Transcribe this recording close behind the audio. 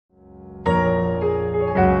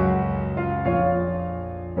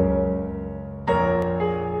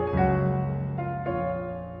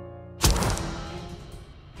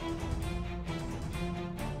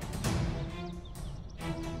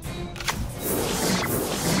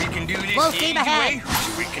do this Full the steam easy ahead. way,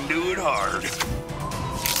 we can do it hard.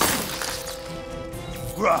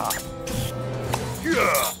 Rah.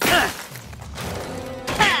 Yeah.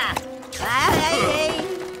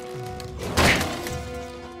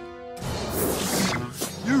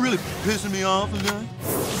 You're really pissing me off today.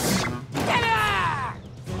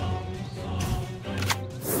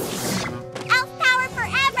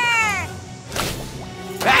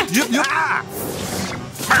 Yep.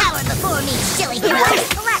 Power before me, silly hero!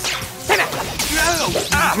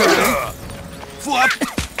 Flop.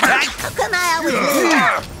 How come I always lose?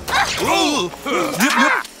 Yep.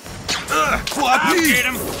 Flop. Get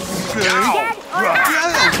him. Yep.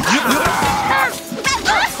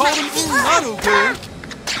 Call him not okay.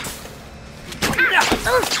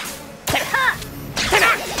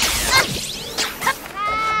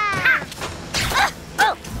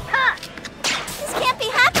 This can't be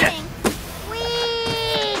happening.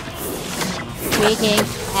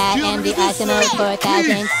 Greetings, I am the Arsenal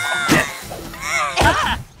 4000.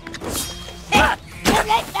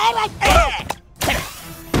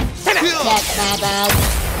 That's my ball.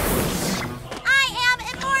 I am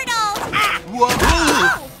immortal. Whoa.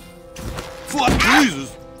 Flop. Jesus.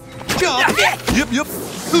 Jump. Yep.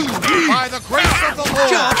 By the grace of the Lord.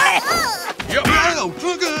 Jump. Yep.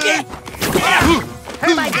 Okay.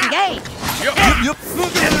 Hermine's engaged. Yep.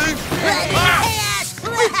 Okay.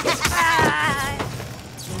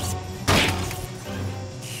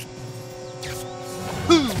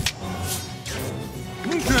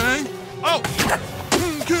 Okay. Oh.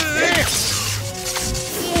 Okay.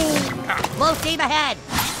 Full steam ahead.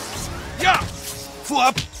 Yeah.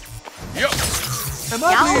 Flop. Yep. Am I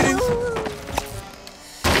bleeding?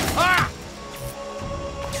 Ah.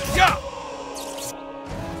 Yeah.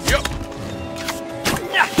 Yep.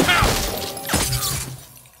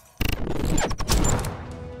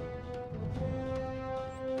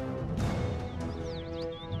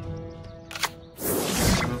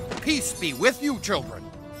 Peace be with you, children.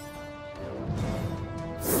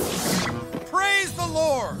 Praise the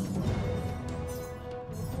Lord.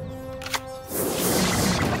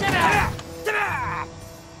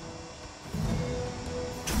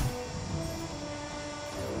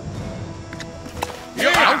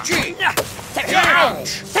 Ouchie!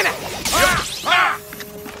 Ouch!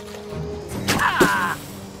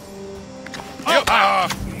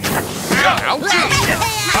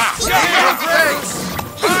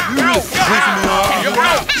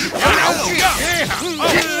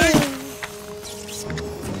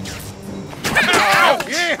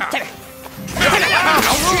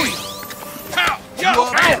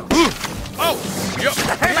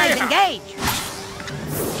 Hermine's engaged.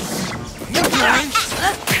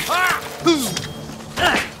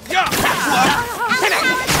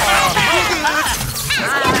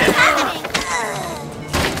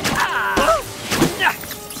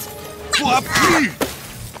 Flop.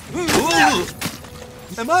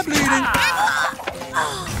 Am I bleeding?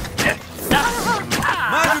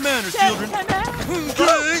 Mind your manners, children.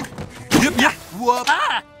 Okay. Yep. Whoop.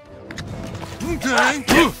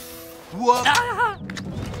 Okay. Whoop.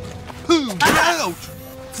 Ouch.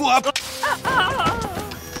 Flop.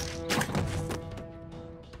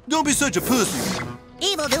 Don't be such a pussy.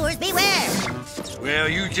 Evildoers beware. Well,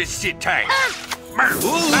 you just sit tight.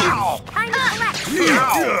 Ow. Time to collect.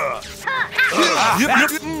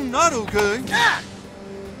 Yep. Not okay.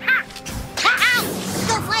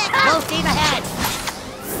 Go fly it. Full steam ahead.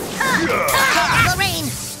 Lorraine.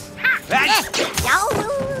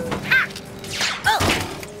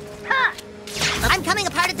 I'm coming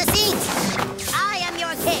apart at the seams. I am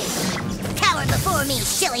your king. Cower before me,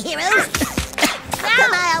 silly heroes. How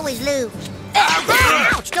come I always lose?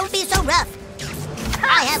 Ouch! Don't be so rough.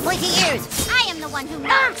 I have pointy ears. I am the one who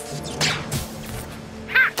knocks.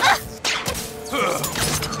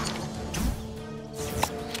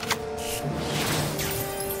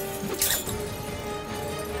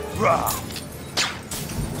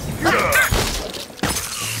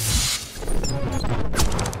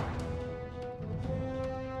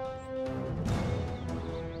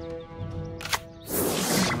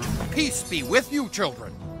 Peace be with you,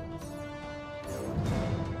 children.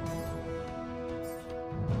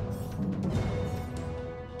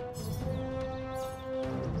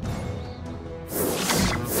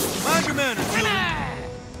 Mind your manners, children.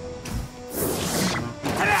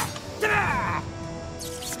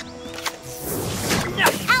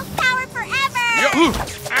 Outpower forever!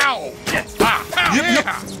 Ow! Okay. Give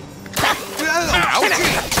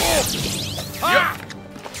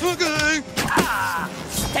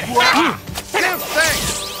thanks.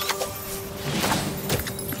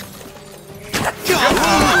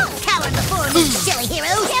 Cower before me, silly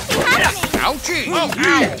heroes! Can't be Call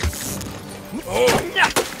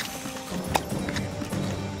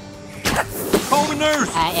the nurse.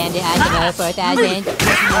 I am the Arsenal 4000.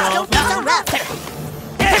 Don't be so rough.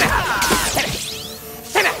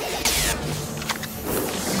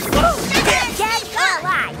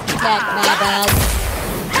 Check my belt.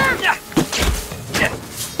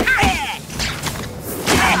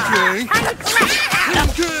 Okay.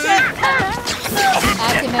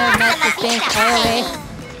 Arsenal must sustain early.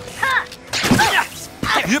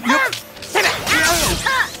 Yep, yep.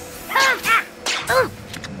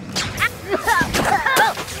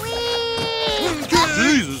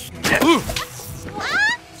 Jesus. Kill.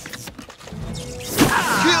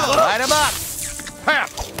 Light him up. Pap.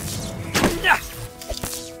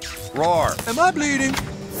 Roar. Am I bleeding?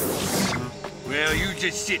 Well, you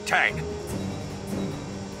just sit tight.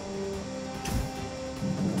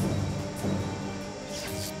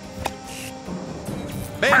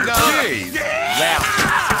 Bingo.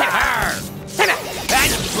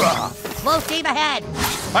 Full steam ahead.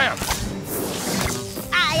 Pam.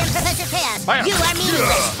 I am Professor Chaos. Bam. You are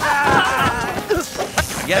meaningless.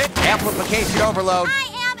 Get it? Amplification overload. I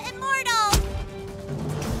am immortal.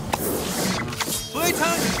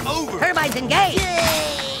 Playtime is over. Turbines engaged.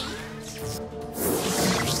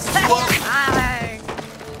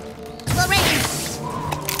 Lorraine.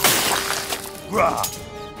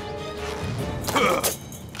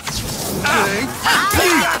 Okay.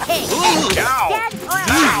 King. Ow! Dead or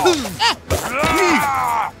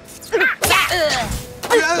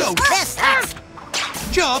Ow. This hurts.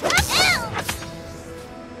 Jump.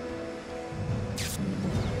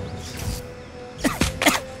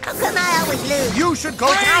 How come I always lose? You should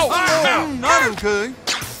go down. Not okay.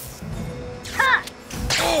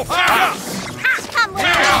 Come with me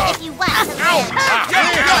if you want to live.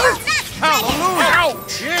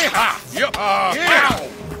 Ouch! Yeah! Yup! Yeah!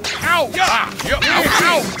 Ouch! Yup! Ouch!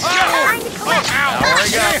 There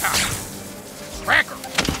we go. Cracker!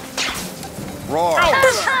 Roar.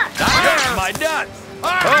 Yup! My nuts!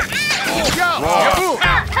 Roar.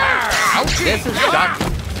 Ouchie! This is Doc.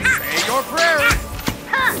 Say your prayers.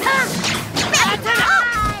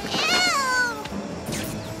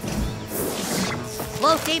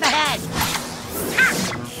 Full steam ahead.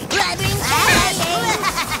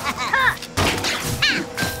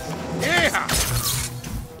 Yeah!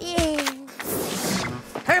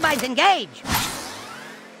 Turbines engaged.